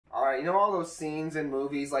You know all those scenes in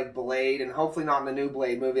movies like Blade, and hopefully not in the new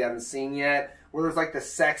Blade movie I haven't seen yet, where there's like the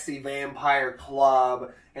sexy vampire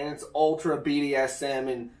club, and it's ultra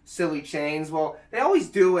BDSM and silly chains? Well, they always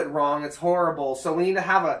do it wrong. It's horrible. So we need to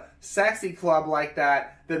have a sexy club like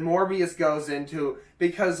that Morbius goes into,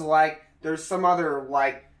 because, like, there's some other,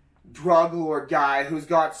 like, drug lord guy who's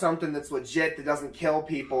got something that's legit that doesn't kill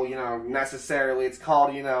people, you know, necessarily. It's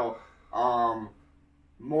called, you know,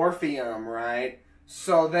 Morphium, right?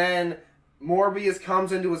 So then Morbius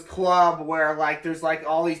comes into his club where, like, there's, like,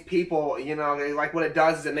 all these people, you know, like, what it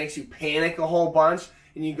does is it makes you panic a whole bunch,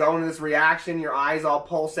 and you go into this reaction, your eyes all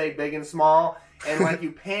pulsate big and small, and, like,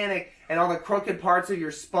 you panic, and all the crooked parts of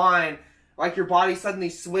your spine, like, your body suddenly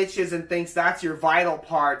switches and thinks that's your vital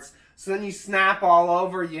parts. So then you snap all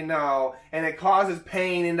over, you know, and it causes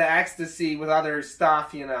pain into ecstasy with other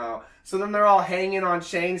stuff, you know. So then they're all hanging on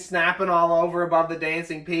chains, snapping all over above the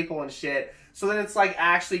dancing people and shit. So then it's, like,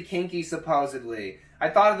 actually kinky, supposedly. I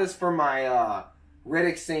thought of this for my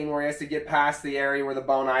Riddick scene where he has to get past the area where the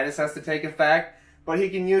bonitis has to take effect. But he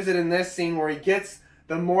can use it in this scene where he gets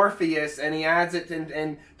the Morpheus and he adds it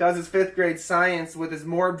and does his 5th grade science with his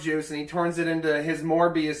Morb juice, and he turns it into his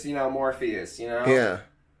Morbius, you know, Morpheus, you know? Yeah.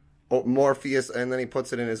 Morpheus, and then he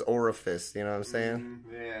puts it in his orifice, you know what I'm saying?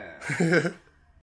 Yeah.